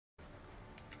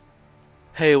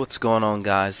Hey, what's going on,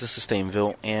 guys? This is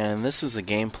Stainville, and this is a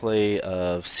gameplay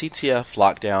of CTF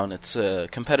Lockdown. It's a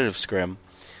competitive scrim.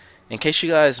 In case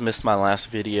you guys missed my last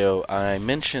video, I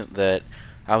mentioned that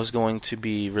I was going to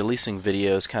be releasing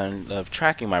videos kind of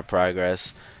tracking my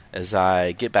progress as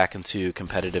I get back into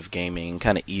competitive gaming and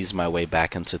kind of ease my way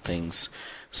back into things.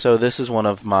 So this is one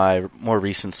of my more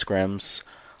recent scrims.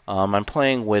 I'm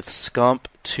playing with Scump,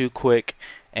 Too Quick,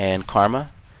 and Karma.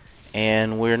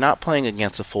 And we're not playing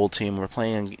against a full team. We're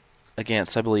playing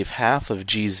against, I believe, half of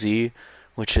GZ,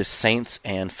 which is Saints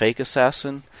and Fake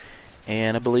Assassin.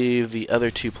 And I believe the other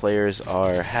two players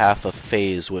are half of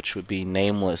FaZe, which would be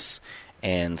Nameless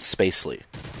and Spacely.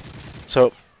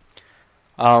 So,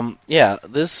 yeah,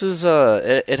 this is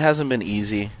it hasn't been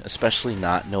easy, especially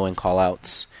not knowing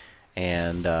callouts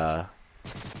and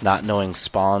not knowing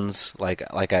spawns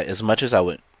as much as I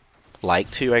would like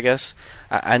to, I guess.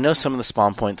 I know some of the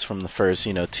spawn points from the first,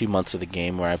 2 months of the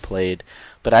game where I played,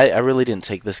 but I really didn't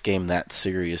take this game that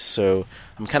serious, so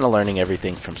I'm kind of learning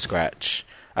everything from scratch.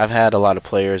 I've had a lot of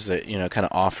players that, kind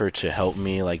of offer to help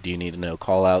me, like, do you need to know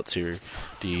callouts, or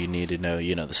do you need to know,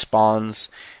 the spawns?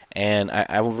 And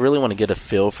I really want to get a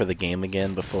feel for the game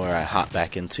again before I hop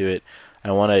back into it.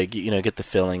 I want to, get the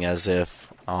feeling as if,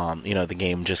 the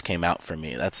game just came out for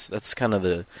me. That's kind of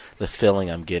the feeling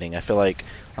I'm getting. I feel like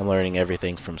I'm learning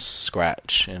everything from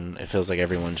scratch, and it feels like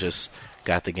everyone just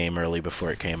got the game early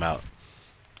before it came out.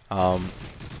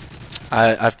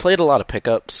 I've played a lot of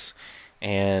pickups,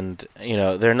 and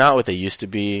they're not what they used to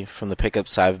be. From the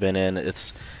pickups I've been in,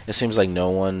 it seems like no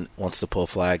one wants to pull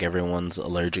flag. Everyone's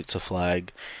allergic to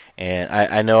flag, and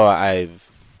I know I've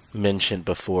mentioned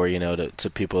before, to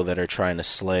people that are trying to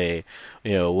slay,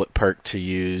 what perk to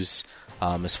use.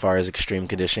 As far as extreme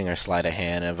conditioning or sleight of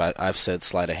hand, I've said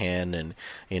sleight of hand, and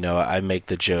I make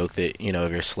the joke that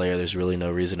if you're Slayer, there's really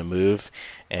no reason to move,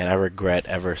 and I regret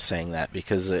ever saying that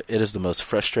because it is the most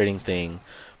frustrating thing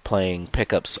playing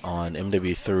pickups on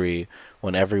MW3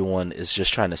 when everyone is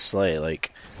just trying to slay.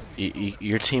 Like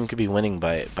your team could be winning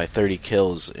by 30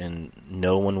 kills and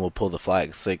no one will pull the flag.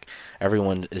 It's like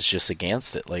everyone is just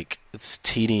against it. Like it's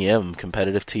TDM,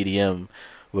 competitive TDM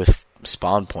with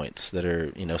spawn points that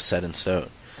are set in stone.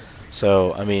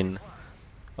 So I mean,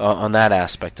 on that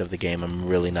aspect of the game, I'm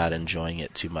really not enjoying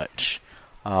it too much.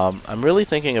 I'm really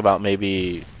thinking about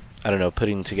maybe, I don't know,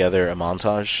 putting together a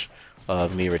montage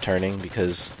of me returning,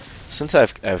 because since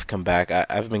I've come back,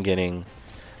 I've been getting,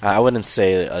 I wouldn't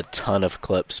say a ton of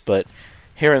clips, but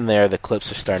here and there the clips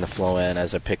are starting to flow in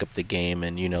as I pick up the game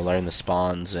and learn the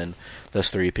spawns, and those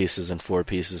 3 pieces and 4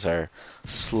 pieces are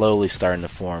slowly starting to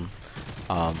form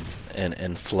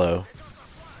and flow.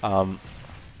 But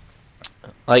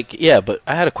I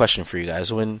had a question for you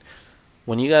guys. When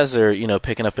you guys are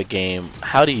picking up a game,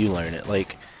 how do you learn it?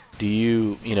 Like, do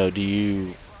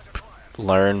you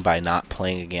learn by not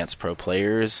playing against pro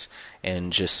players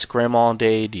and just scrim all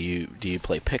day? Do you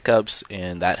play pickups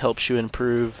and that helps you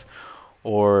improve,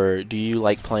 or do you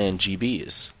like playing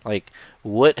GBs? Like,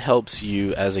 what helps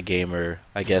you as a gamer,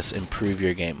 I guess, improve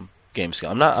your game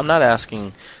skill? I'm not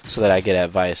asking so that I get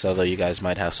advice, although you guys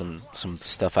might have some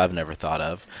stuff I've never thought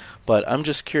of, but I'm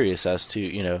just curious as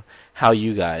to how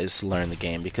you guys learn the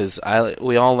game, because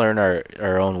we all learn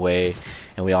our own way,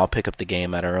 and we all pick up the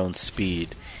game at our own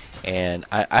speed. And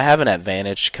I have an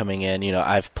advantage coming in.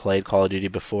 I've played Call of Duty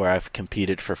before. I've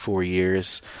competed for 4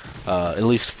 years, at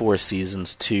least 4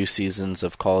 seasons, 2 seasons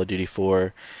of Call of Duty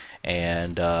 4,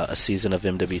 and a season of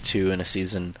MW2 and a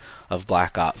season of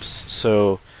Black Ops.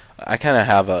 So I kind of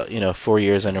have 4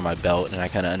 years under my belt, and I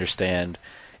kind of understand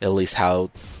at least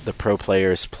how the pro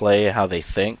players play, how they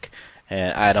think,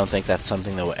 and I don't think that's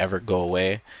something that will ever go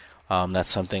away.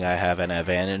 That's something I have an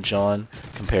advantage on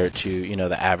compared to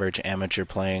the average amateur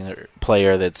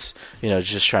player that's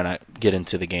just trying to get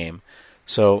into the game.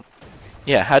 So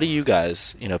yeah, how do you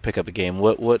guys pick up a game?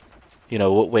 What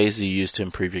ways do you use to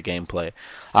improve your gameplay?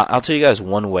 I'll tell you guys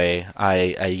one way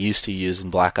I used to use in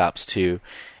Black Ops 2,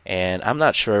 and I'm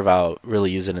not sure if I'll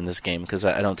really use it in this game because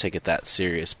I don't take it that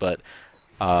serious. But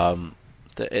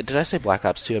did I say Black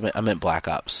Ops 2? I meant Black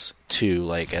Ops 2,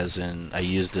 like as in I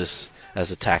used this as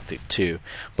a tactic too.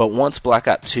 But once Black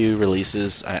Ops 2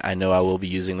 releases, I know I will be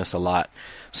using this a lot.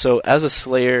 So as a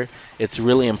Slayer, it's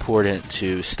really important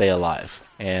to stay alive,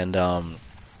 and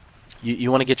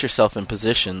you want to get yourself in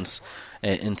positions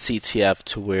in CTF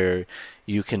to where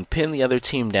you can pin the other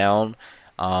team down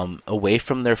away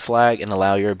from their flag and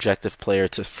allow your objective player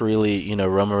to freely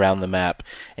roam around the map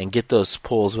and get those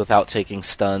pulls without taking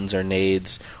stuns or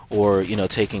nades or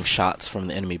taking shots from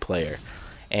the enemy player.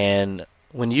 And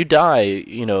when you die,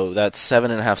 that's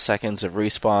 7.5 seconds of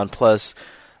respawn plus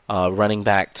running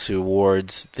back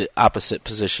towards the opposite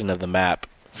position of the map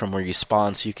from where you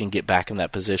spawn so you can get back in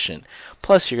that position.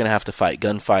 Plus, you're going to have to fight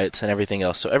gunfights and everything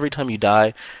else. So every time you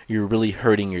die, you're really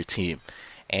hurting your team.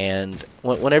 And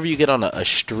whenever you get on a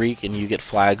streak and you get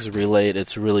flags relayed,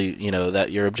 it's really,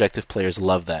 that your objective players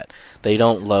love that. They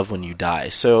don't love when you die.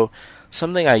 So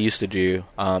something I used to do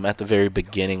at the very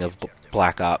beginning of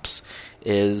Black Ops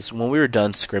is when we were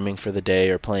done scrimming for the day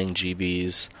or playing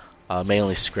GBs,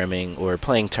 mainly scrimming or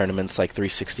playing tournaments like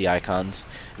 360 Icons.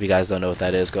 If you guys don't know what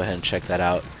that is, go ahead and check that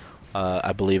out.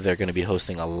 I believe they're going to be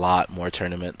hosting a lot more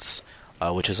tournaments,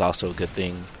 which is also a good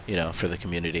thing, for the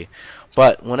community.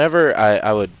 But whenever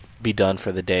I would be done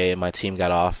for the day and my team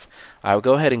got off, I would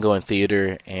go ahead and go in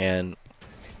theater, and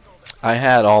I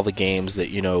had all the games that,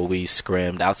 we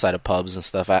scrimmed outside of pubs and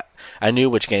stuff. I knew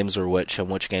which games were which and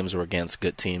which games were against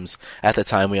good teams. At the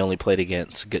time, we only played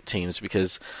against good teams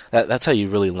because that's how you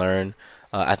really learn.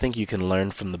 I think you can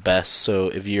learn from the best. So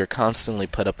if you're constantly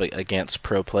put up against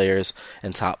pro players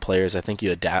and top players, I think you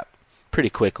adapt pretty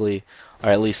quickly, or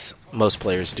at least most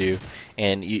players do,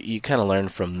 and you kind of learn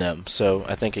from them. So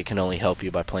I think it can only help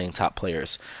you by playing top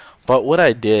players. But what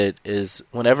I did is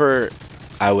whenever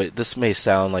this may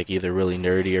sound like either really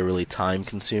nerdy or really time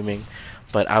consuming,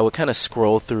 but I would kind of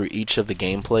scroll through each of the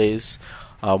gameplays.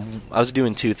 I was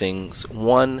doing two things.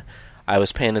 One, I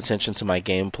was paying attention to my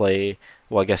gameplay.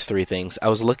 Well, I guess three things. I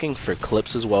was looking for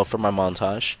clips as well for my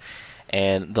montage.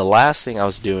 And the last thing I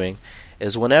was doing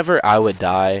is whenever I would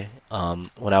die,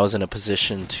 when I was in a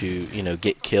position to,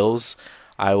 get kills,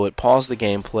 I would pause the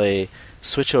gameplay,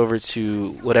 switch over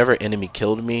to whatever enemy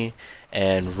killed me,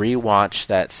 and rewatch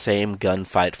that same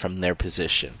gunfight from their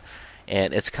position.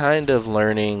 And it's kind of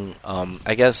learning,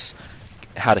 I guess,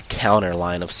 how to counter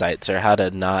line of sights, or how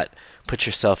to not put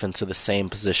yourself into the same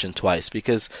position twice.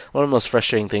 Because one of the most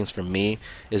frustrating things for me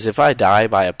is if I die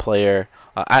by a player,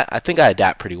 I think I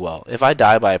adapt pretty well. If I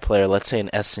die by a player, let's say an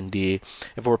S&D,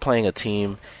 if we're playing a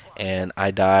team and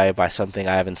I die by something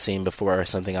I haven't seen before, or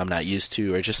something I'm not used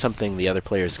to, or just something the other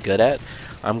player is good at,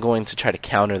 I'm going to try to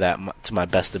counter that to my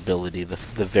best ability the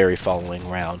very following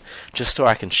round, just so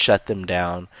I can shut them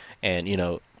down and,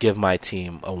 give my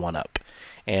team a one-up.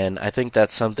 And I think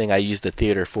that's something I use the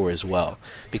theater for as well,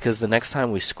 because the next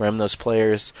time we scrim those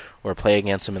players or play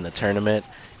against them in the tournament,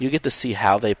 you get to see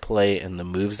how they play and the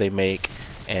moves they make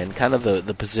and kind of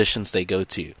the positions they go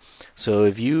to. So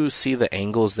if you see the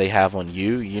angles they have on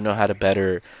you, you know how to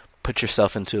better put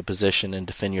yourself into a position and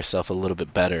defend yourself a little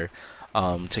bit better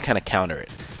to kind of counter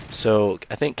it. So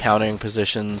I think countering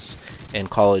positions in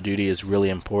Call of Duty is really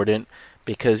important,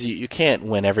 because you can't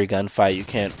win every gunfight, you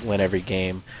can't win every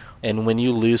game. And when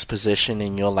you lose position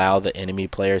and you allow the enemy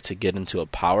player to get into a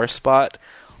power spot,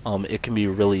 it can be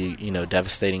really,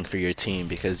 devastating for your team,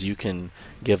 because you can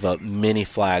give up many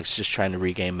flags just trying to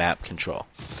regain map control.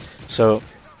 So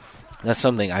that's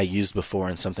something I used before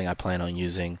and something I plan on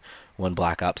using when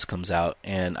Black Ops comes out.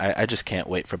 And I just can't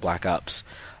wait for Black Ops.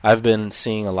 I've been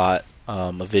seeing a lot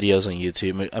of videos on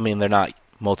YouTube. I mean, they're not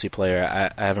multiplayer.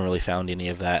 I haven't really found any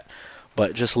of that.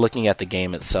 But just looking at the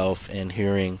game itself and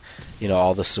hearing,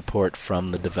 all the support from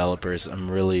the developers,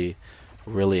 I'm really,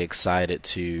 really excited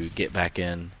to get back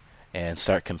in and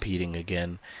start competing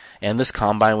again. And this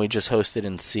Combine we just hosted,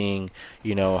 and seeing,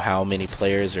 how many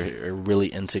players are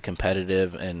really into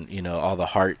competitive, and, all the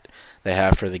heart they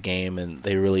have for the game, and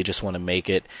they really just want to make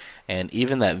it. And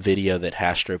even that video that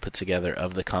Hastro put together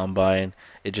of the Combine,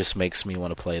 it just makes me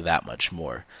want to play that much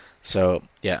more. So,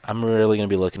 yeah, I'm really going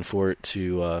to be looking forward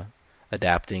to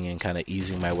adapting and kind of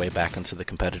easing my way back into the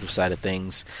competitive side of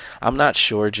things. I'm not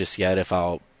sure just yet if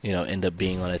I'll, end up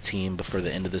being on a team before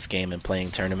the end of this game and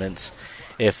playing tournaments.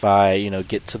 If I,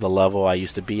 get to the level I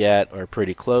used to be at, or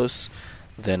pretty close,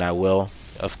 then I will.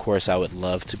 Of course, I would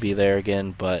love to be there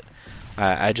again, but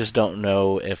I just don't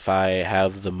know if I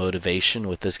have the motivation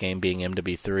with this game being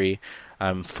MW3.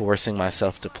 I'm forcing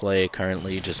myself to play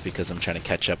currently just because I'm trying to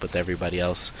catch up with everybody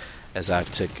else, as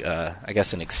I've took, I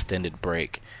guess, an extended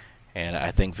break. And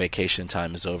I think vacation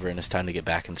time is over and it's time to get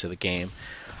back into the game.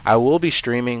 I will be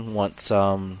streaming once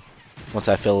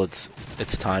I feel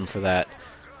it's time for that.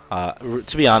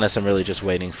 To be honest, I'm really just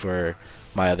waiting for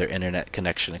my other internet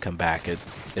connection to come back.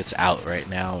 It's out right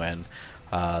now, and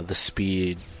the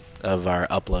speed of our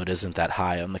upload isn't that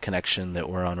high on the connection that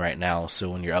we're on right now. So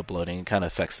when you're uploading, it kind of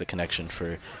affects the connection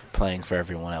for playing for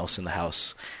everyone else in the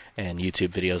house, and YouTube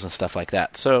videos and stuff like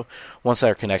that. So once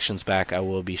our connection's back, I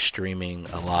will be streaming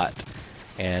a lot.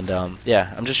 And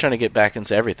yeah, I'm just trying to get back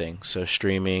into everything. So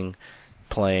streaming,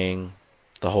 playing,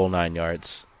 the whole 9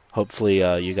 yards. Hopefully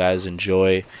you guys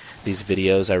enjoy these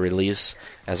videos I release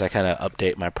as I kind of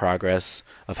update my progress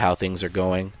of how things are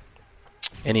going.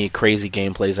 any crazy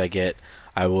gameplays I get,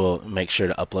 I will make sure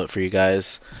to upload for you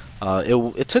guys.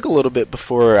 It took a little bit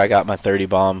before I got my 30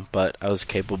 bomb, but I was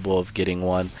capable of getting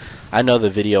one. I know the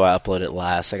video I uploaded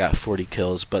last, I got 40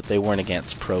 kills, but they weren't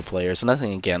against pro players.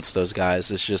 Nothing against those guys.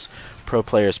 It's just pro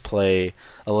players play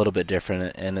a little bit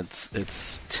different, and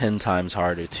it's 10 times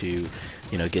harder to,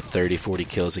 get 30, 40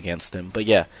 kills against them. But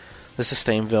yeah, this is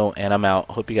Stainville, and I'm out.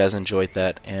 Hope you guys enjoyed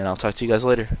that, and I'll talk to you guys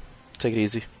later. Take it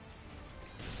easy.